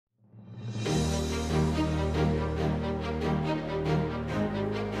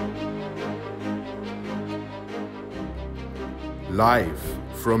Live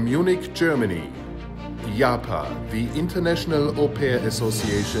from Munich, Germany, IAPA, the International Au Pair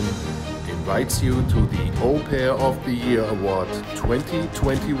Association, invites you to the Au Pair of the Year Award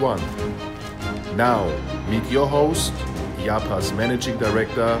 2021. Now, meet your host, IAPA's Managing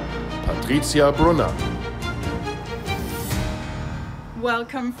Director, Patricia Brunner.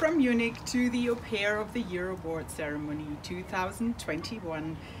 Welcome from Munich to the Au Pair of the Year Award ceremony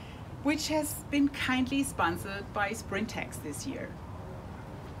 2021, which has been kindly sponsored by Sprintex this year.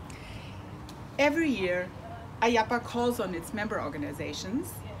 Every year, IAPA calls on its member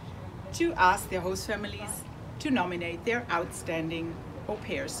organizations to ask their host families to nominate their outstanding au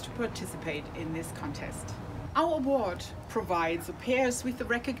pairs to participate in this contest. Our award provides au pairs with the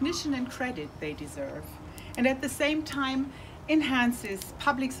recognition and credit they deserve, and at the same time enhances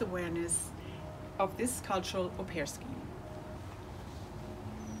public's awareness of this cultural au pair scheme.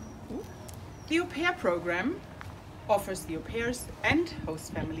 The au pair program offers the au pairs and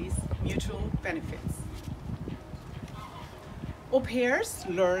host families mutual benefits. Au pairs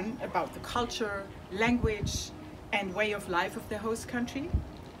learn about the culture, language, and way of life of their host country.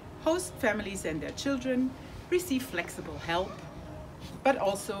 Host families and their children receive flexible help, but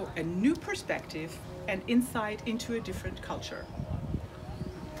also a new perspective and insight into a different culture.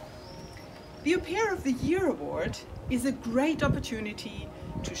 The Au Pair of the Year Award is a great opportunity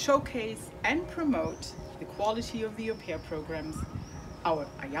to showcase and promote the quality of the au pair programs our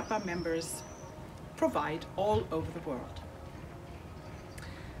IAPA members provide all over the world.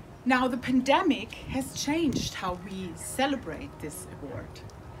 Now, the pandemic has changed how we celebrate this award.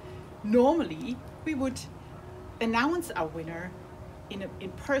 Normally, we would announce our winner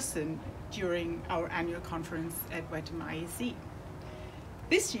in person during our annual conference at WETM IEC.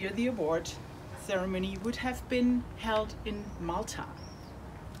 This year, the award ceremony would have been held in Malta.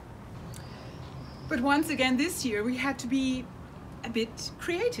 But once again this year, we had to be a bit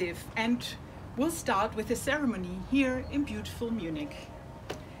creative, and we'll start with a ceremony here in beautiful Munich,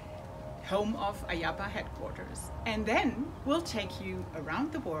 home of IAPA headquarters. And then we'll take you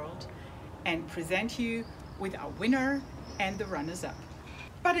around the world and present you with our winner and the runners-up.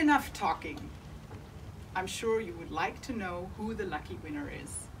 But enough talking. I'm sure you would like to know who the lucky winner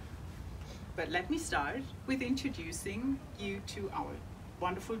is. But let me start with introducing you to our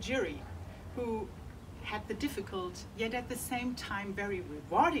wonderful jury, who had the difficult, yet at the same time very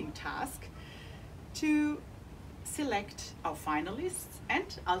rewarding task to select our finalists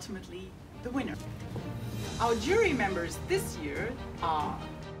and ultimately the winner. Our jury members this year are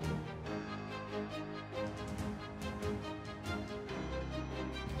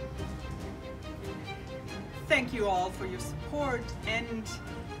thank you all for your support and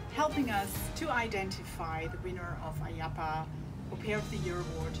helping us to identify the winner of IAPA Au Pair of the Year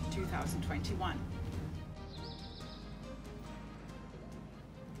Award 2021.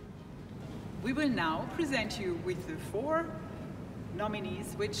 We will now present you with the 4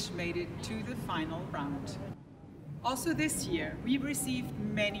 nominees which made it to the final round. Also this year, we received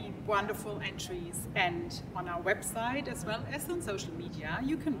many wonderful entries, and on our website as well as on social media,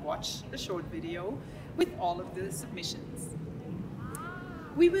 you can watch a short video with all of the submissions.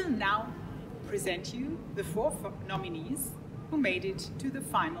 We will now present you the 4 nominees who made it to the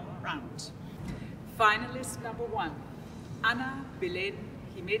final round. Finalist number 1, Ana Belén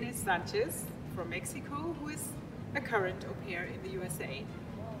Jiménez Sanchez from Mexico, who is a current au pair in the USA.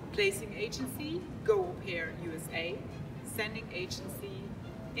 Placing agency, Go Au Pair USA. Sending agency,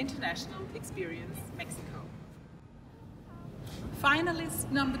 International Experience Mexico. Finalist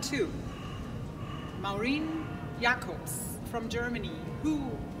number 2, Maureen Jacobs from Germany, who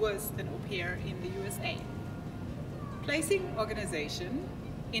was an au pair in the USA. Placing organization,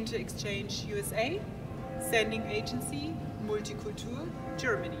 Inter-Exchange USA. Sending agency, Multikultur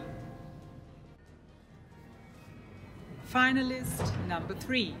Germany. Finalist number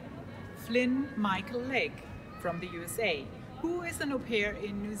 3, Flynn Michael Legg from the USA, who is an au pair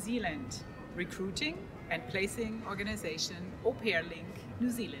in New Zealand. Recruiting and placing organization, Au Pair Link New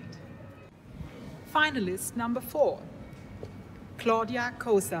Zealand. Finalist number 4, Claudia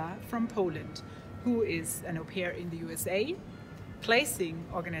Kosa from Poland, who is an au pair in the USA. Placing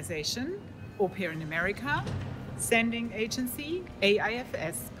organization, Au Pair in America. Sending agency,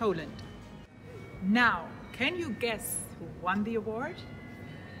 AIFS Poland. Now, can you guess who won the award?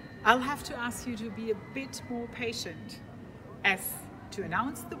 I'll have to ask you to be a bit more patient, as to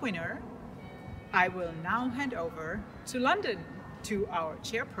announce the winner, I will now hand over to London to our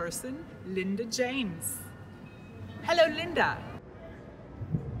chairperson, Linda James. Hello, Linda.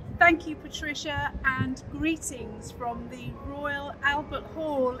 Thank you, Patricia, and greetings from the Royal Albert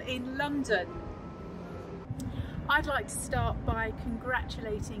Hall in London. I'd like to start by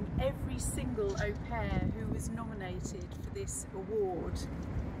congratulating every single au pair who was nominated for this award.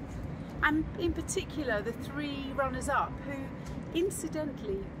 And in particular the 3 runners-up who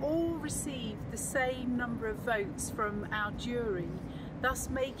incidentally all received the same number of votes from our jury, thus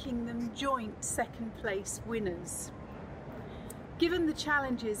making them joint second place winners. Given the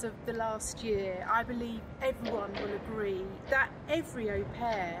challenges of the last year, I believe everyone will agree that every au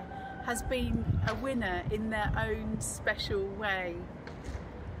pair has been a winner in their own special way.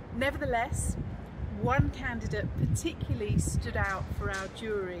 Nevertheless, one candidate particularly stood out for our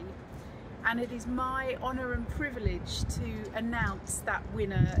jury, and it is my honour and privilege to announce that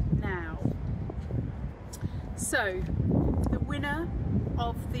winner now. So, the winner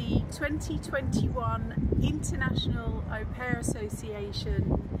of the 2021 International Au Pair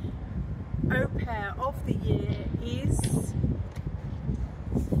Association Au Pair of the Year is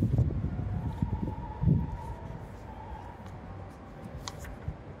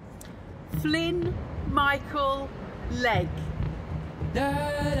Flynn Michael Legg. Da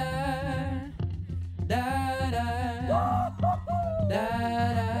da da da da da da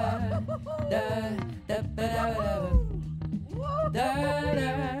da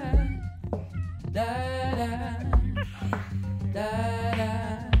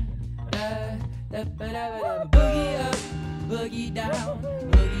boogie up, boogie down,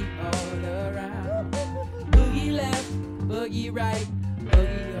 boogie all around, boogie left, boogie right,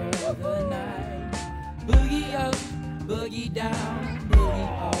 boogie all the night, boogie up, boogie down, boogie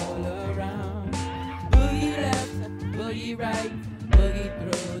all around, boogie left, boogie right, boogie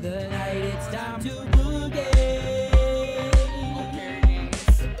through the night. It's time to boogie.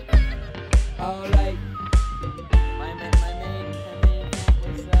 Alright.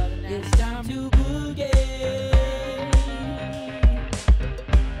 It's time to boogie.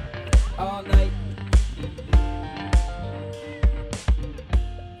 All night.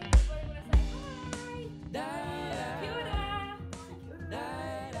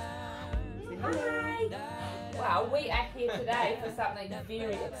 Wow, we are here today for something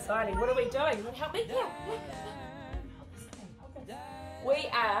very exciting. What are we doing? Help me here. We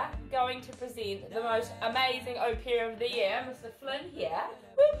are going to present the most amazing au pair of the year, Mr. Flynn here,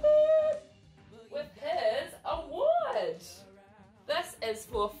 with his award. This is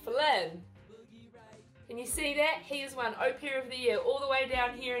for Flynn. Can you see that? He has won au pair of the year all the way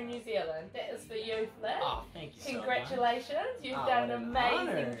down here in New Zealand. That is for you, Flynn. Oh, thank you. Congratulations. You've done an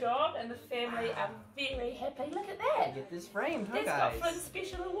amazing job and the family are very happy. Look at that. Get this framed, huh, That's guys? got Flynn's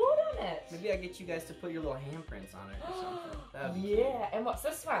special award on it. Maybe I get you guys to put your little handprints on it or something. That'd be Yeah, and what's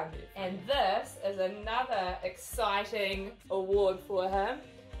this one? And this is another exciting award for him.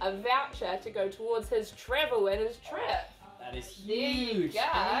 A voucher to go towards his travel and his trip. That is There you huge. go.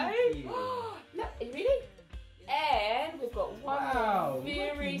 Thank you. Look, are you ready? And we've got one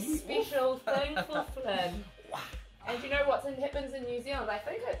very special thing for Flynn. Wow. And do you know what happens in New Zealand? I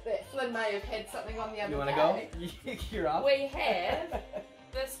think that Flynn may have had something on the other You want to day. go? You're up. We have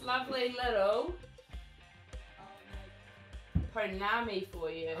this lovely little pranami for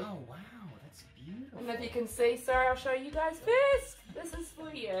you. Oh, wow. That's beautiful. And if you can see, sorry, I'll show you guys first. This is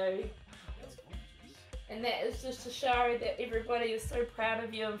for you. That's gorgeous. And that is just to show that everybody is so proud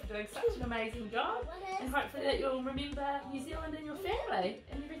of you and for doing such an amazing job. And hopefully that you'll remember New Zealand and your family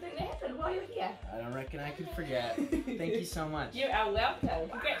and everything that happened while you're here. I don't reckon I could forget. Thank you so much. You are welcome.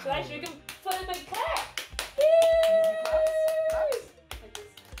 Congratulations. You can put a big clap.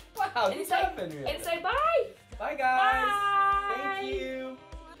 Wow, And this say, happened really. and say bye. Bye, guys. Bye. Thank you.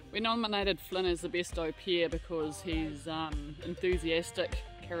 We nominated Flynn as the best au pair because he's enthusiastic,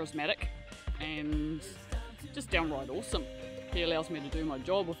 charismatic, and just downright awesome. He allows me to do my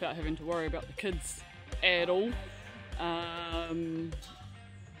job without having to worry about the kids at all. And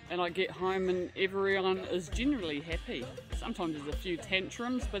I get home and everyone is generally happy. Sometimes there's a few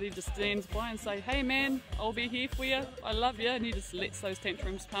tantrums, but he just stands by and say, "Hey man, I'll be here for you, I love you," and he just lets those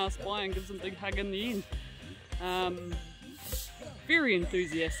tantrums pass by and gives them a big hug in the end. Very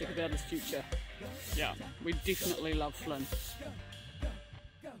enthusiastic about his future. Yeah, we definitely love Flynn.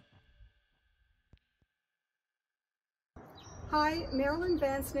 Hi, Marilyn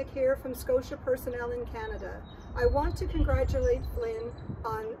Vansnick here from Scotia Personnel in Canada. I want to congratulate Flynn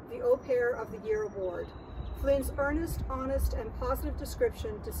on the Au Pair of the Year award. Flynn's earnest, honest, and positive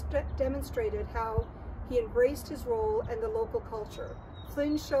description demonstrated how he embraced his role and the local culture.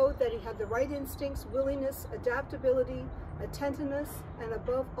 Flynn showed that he had the right instincts, willingness, adaptability, attentiveness, and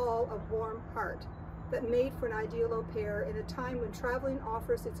above all, a warm heart that made for an ideal au pair in a time when traveling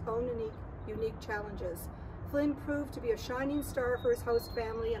offers its own unique challenges. Flynn proved to be a shining star for his host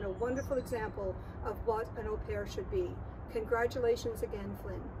family and a wonderful example of what an au pair should be. Congratulations again,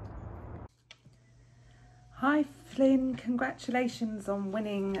 Flynn. Hi Flynn, congratulations on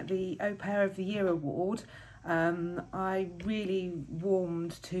winning the Au Pair of the Year award. I really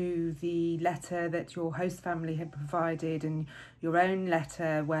warmed to the letter that your host family had provided and your own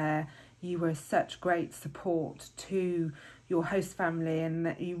letter where you were such great support to your host family and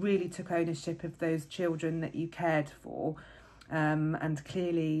that you really took ownership of those children that you cared for, and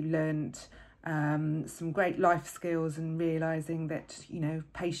clearly learnt some great life skills and realising that, you know,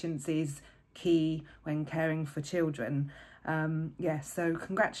 patience is key when caring for children. So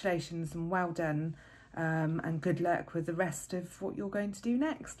congratulations and well done, and good luck with the rest of what you're going to do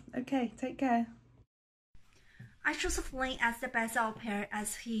next. Okay, take care. I choose Flynn as the best au pair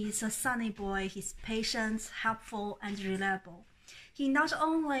as he is a sunny boy, he's patient, helpful, and reliable. He not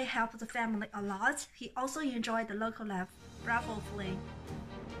only helped the family a lot, he also enjoyed the local life. Bravo, Flynn.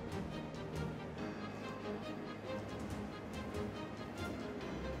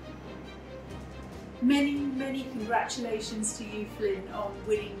 Many congratulations to you, Flynn, on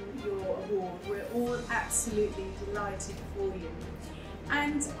winning your award. We're all absolutely delighted for you.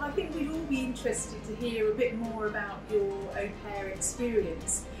 And I think we'd all be interested to hear a bit more about your au pair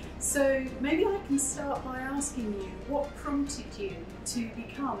experience. So maybe I can start by asking you, what prompted you to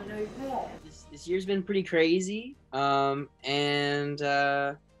become an au pair? This year's been pretty crazy, so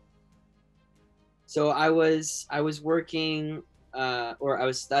I was working, or I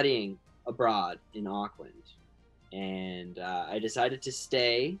was studying abroad in Auckland, and I decided to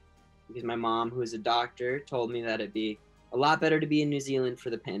stay because my mom, who is a doctor, told me that it'd be a lot better to be in New Zealand for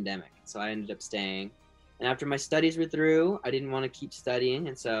the pandemic. So I ended up staying, and after my studies were through, I didn't want to keep studying,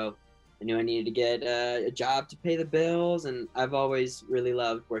 and so I knew I needed to get a job to pay the bills. And I've always really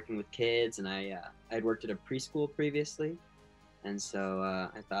loved working with kids, and I had worked at a preschool previously, and so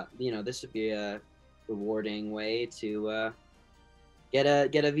I thought, you know, this would be a rewarding way to get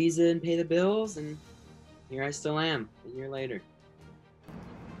a visa and pay the bills, and here I still am a year later.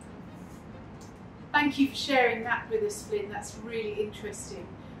 Thank you for sharing that with us, Flynn. That's really interesting.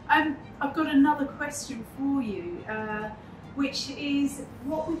 I've got another question for you, which is,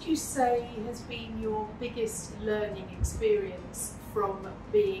 what would you say has been your biggest learning experience from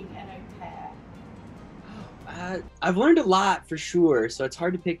being an au pair? I've learned a lot for sure, so it's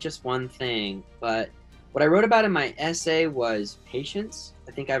hard to pick just one thing, but what I wrote about in my essay was patience.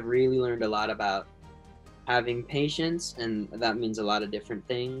 I think I've really learned a lot about having patience, and that means a lot of different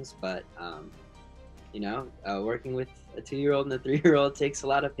things, but working with a 2-year-old and a 3-year-old takes a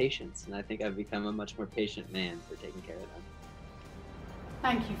lot of patience, and I think I've become a much more patient man for taking care of them.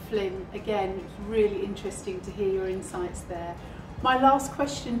 Thank you, Flynn. Again, it's really interesting to hear your insights there. My last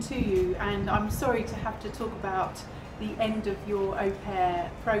question to you, and I'm sorry to have to talk about the end of your au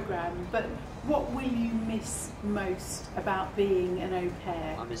pair programme, but what will you miss most about being an au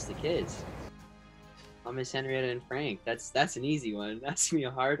pair? I'll miss the kids. I'll miss Henrietta and Frank. That's an easy one. That's gonna be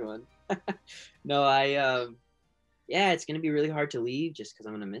a hard one. No, it's gonna be really hard to leave just because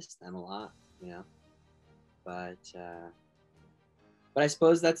I'm gonna miss them a lot, you know. But I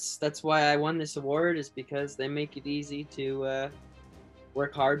suppose that's why I won this award, is because they make it easy to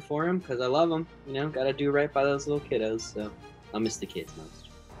work hard for them, because I love them, you know. Gotta do right by those little kiddos, so I'll miss the kids most.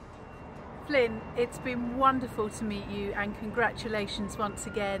 Flynn, it's been wonderful to meet you, and congratulations once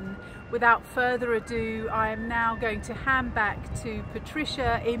again. Without further ado, I am now going to hand back to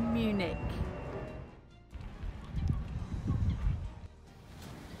Patricia in Munich.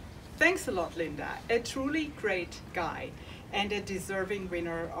 Thanks a lot, Linda. A truly great guy and a deserving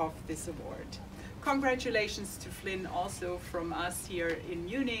winner of this award. Congratulations to Flynn also from us here in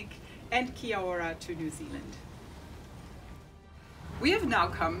Munich, and kia ora to New Zealand. We have now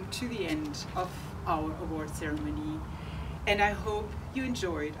come to the end of our award ceremony, and I hope you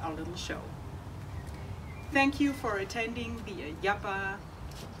enjoyed our little show. Thank you for attending the IAPA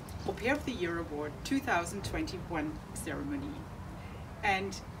Au Pair of the Year Award 2021 ceremony,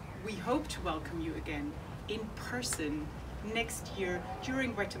 and we hope to welcome you again in person next year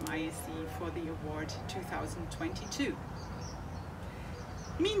during Wetam IAC for the award 2022.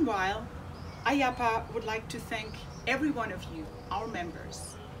 Meanwhile, IAPA would like to thank every one of you, our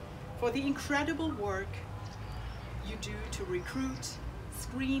members, for the incredible work you do to recruit,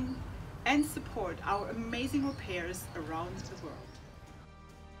 screen, and support our amazing au pairs around the world.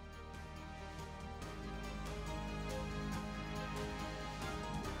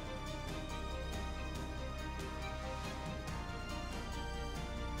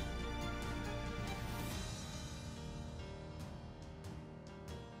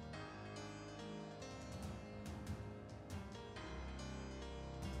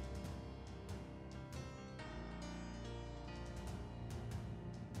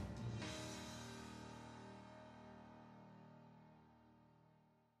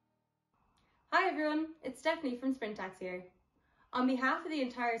 Hi everyone, it's Stephanie from Sprintax here. On behalf of the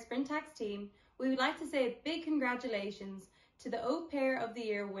entire Sprintax team, we would like to say a big congratulations to the Au Pair of the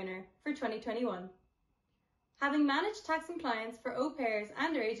Year winner for 2021. Having managed tax compliance for au pairs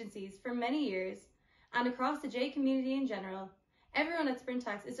and their agencies for many years, and across the J community in general, everyone at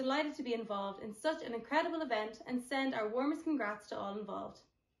Sprintax is delighted to be involved in such an incredible event and send our warmest congrats to all involved.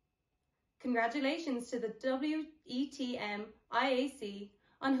 Congratulations to the WETM IAC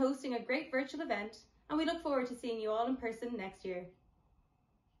on hosting a great virtual event, and we look forward to seeing you all in person next year.